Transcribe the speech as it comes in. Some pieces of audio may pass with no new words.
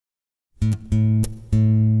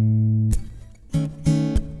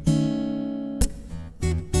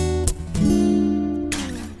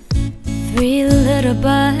a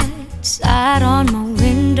bird sat on my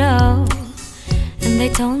window, and they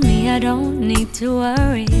told me I don't need to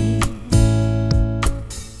worry.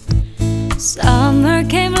 Summer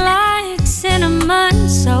came like cinnamon,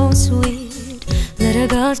 so sweet. Little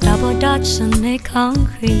girls double dutch on the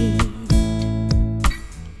concrete.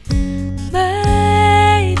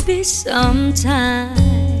 Maybe sometimes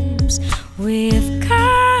we've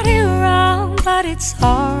got it wrong, but it's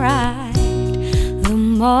alright. The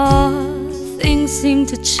more things seem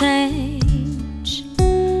to change,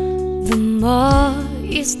 the more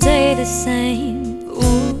you stay the same.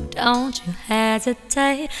 Ooh, don't you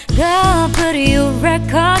hesitate. Girl, put your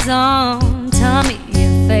records on. Tell me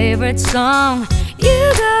your favorite song.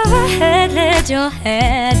 You go ahead, let your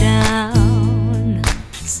hair down.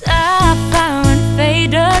 Sapphire and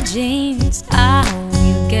faded jeans, I hope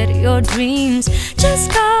you get your dreams.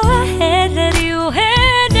 Just go ahead, let your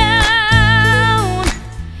hair down.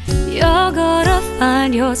 You're gonna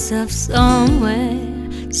find yourself somewhere,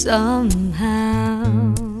 somehow.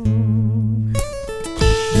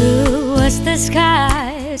 Blue was the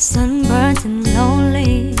sky, sunburnt and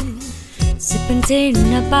lonely, sipping tea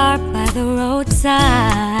in a bar by the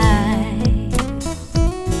roadside.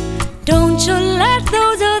 Don't you let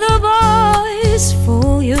those other boys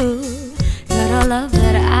fool you. Gotta love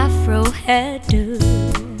that afro hairdo.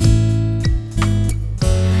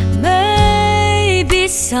 Maybe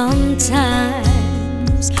sometimes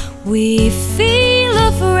we feel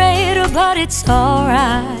afraid, but it's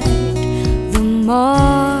alright. The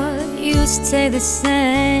more you stay the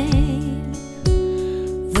same,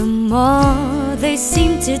 the more they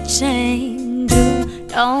seem to change.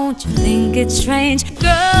 Don't you think it's strange?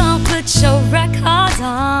 Girl, put your records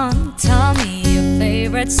on. Tell me your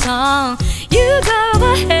favorite song. You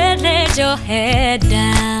go ahead, let your head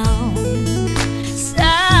down.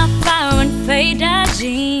 Sapphire and faded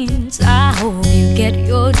jeans, I hope you get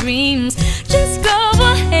your dreams. Just go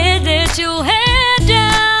ahead, let your head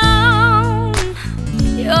down.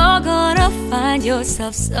 You're gonna find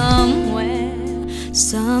yourself somewhere,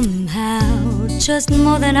 somehow. Just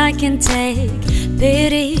more than I can take.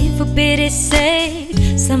 Pity for pity's sake.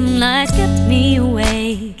 Some nights kept me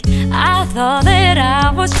awake. I thought that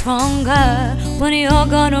I was stronger, when you're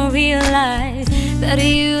gonna realize that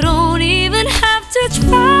you don't even have to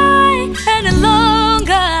try any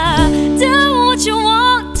longer. Do what you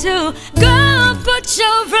want to. Girl, put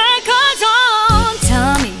your records on.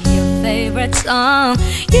 Tell me your favorite song.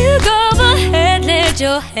 You go ahead, let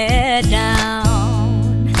your head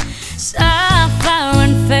down. Sapphire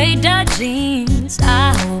and faded jeans,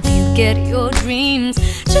 I hope you get your dreams.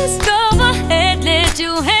 Just go ahead, let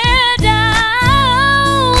your head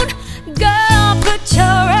down. Girl, put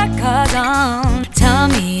your records on. Tell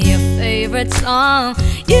me your favorite song.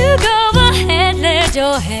 You go ahead, let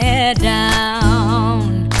your head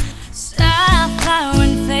down. Sapphire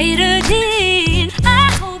and faded jeans,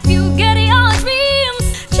 I hope you get your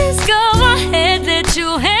dreams. Just go ahead, let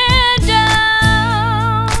your head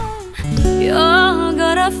down. You're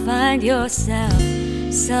gonna find yourself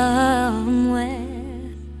somewhere,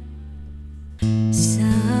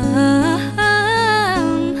 somehow.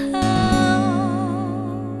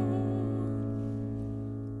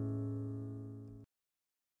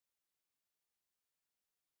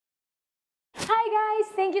 Hi guys!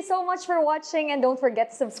 Thank you so much for watching, and don't forget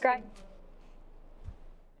to subscribe.